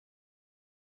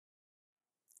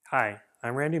Hi,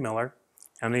 I'm Randy Miller.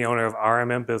 I'm the owner of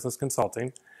RMM Business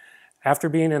Consulting. After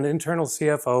being an internal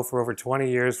CFO for over 20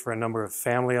 years for a number of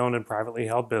family-owned and privately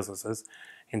held businesses,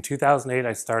 in 2008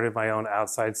 I started my own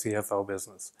outside CFO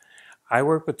business. I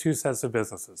work with two sets of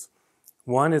businesses.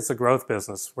 One is the growth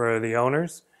business, where the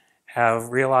owners have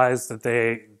realized that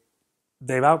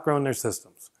they've outgrown their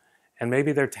systems and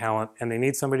maybe their talent, and they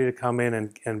need somebody to come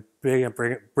in and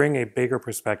bring a bigger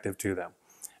perspective to them.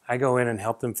 I go in and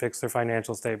help them fix their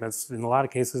financial statements. In a lot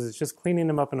of cases, it's just cleaning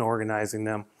them up and organizing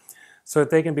them so that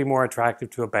they can be more attractive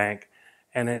to a bank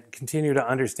and continue to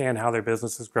understand how their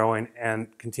business is growing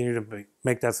and continue to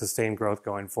make that sustained growth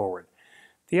going forward.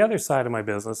 The other side of my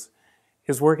business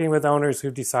is working with owners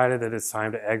who've decided that it's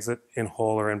time to exit in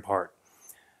whole or in part.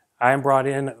 I am brought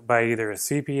in by either a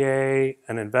CPA,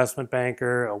 an investment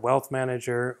banker, a wealth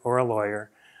manager, or a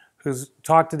lawyer who's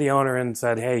talked to the owner and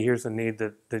said, hey, here's a need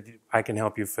that I can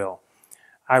help you fill.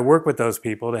 I work with those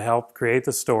people to help create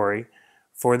the story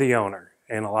for the owner.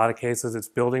 In a lot of cases, it's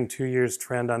building 2 years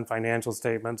trend on financial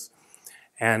statements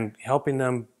and helping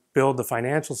them build the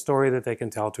financial story that they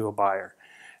can tell to a buyer.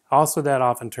 Also, that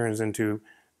often turns into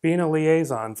being a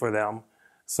liaison for them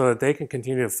so that they can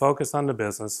continue to focus on the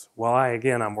business while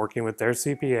I'm working with their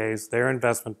CPAs, their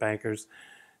investment bankers,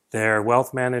 their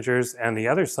wealth managers, and the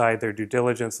other side, their due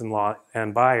diligence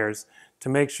and buyers, to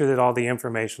make sure that all the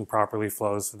information properly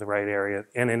flows to the right area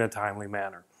and in a timely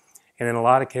manner. And in a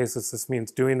lot of cases, this means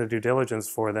doing the due diligence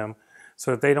for them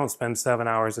so that they don't spend 7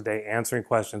 hours a day answering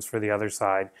questions for the other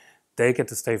side. They get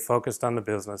to stay focused on the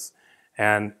business,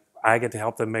 and I get to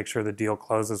help them make sure the deal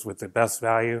closes with the best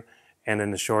value and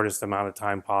in the shortest amount of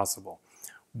time possible.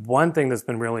 One thing that's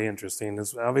been really interesting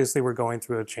is obviously we're going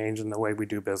through a change in the way we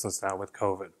do business now with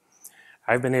COVID.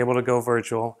 I've been able to go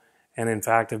virtual, and in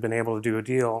fact have been able to do a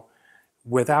deal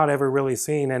without ever really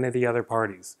seeing any of the other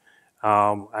parties.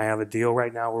 I have a deal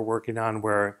right now we're working on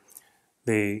where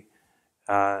the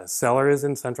seller is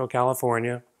in Central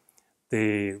California,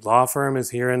 the law firm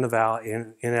is here in the Valley,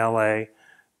 in LA,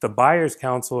 the buyer's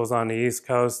counsel is on the East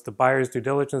Coast, the buyer's due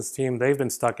diligence team, they've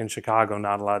been stuck in Chicago,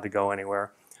 not allowed to go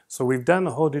anywhere. So we've done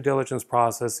the whole due diligence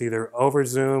process either over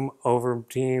Zoom, over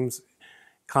Teams,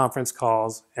 conference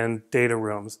calls, and data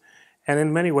rooms. And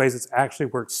in many ways, it's actually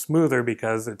worked smoother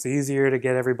because it's easier to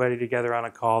get everybody together on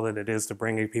a call than it is to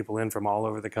bring people in from all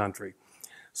over the country.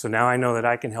 So now I know that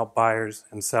I can help buyers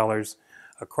and sellers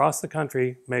across the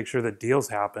country make sure that deals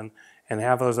happen and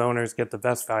have those owners get the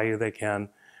best value they can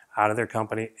out of their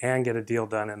company and get a deal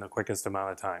done in the quickest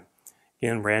amount of time.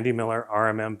 Again, Randy Miller,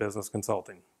 RMM Business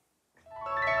Consulting.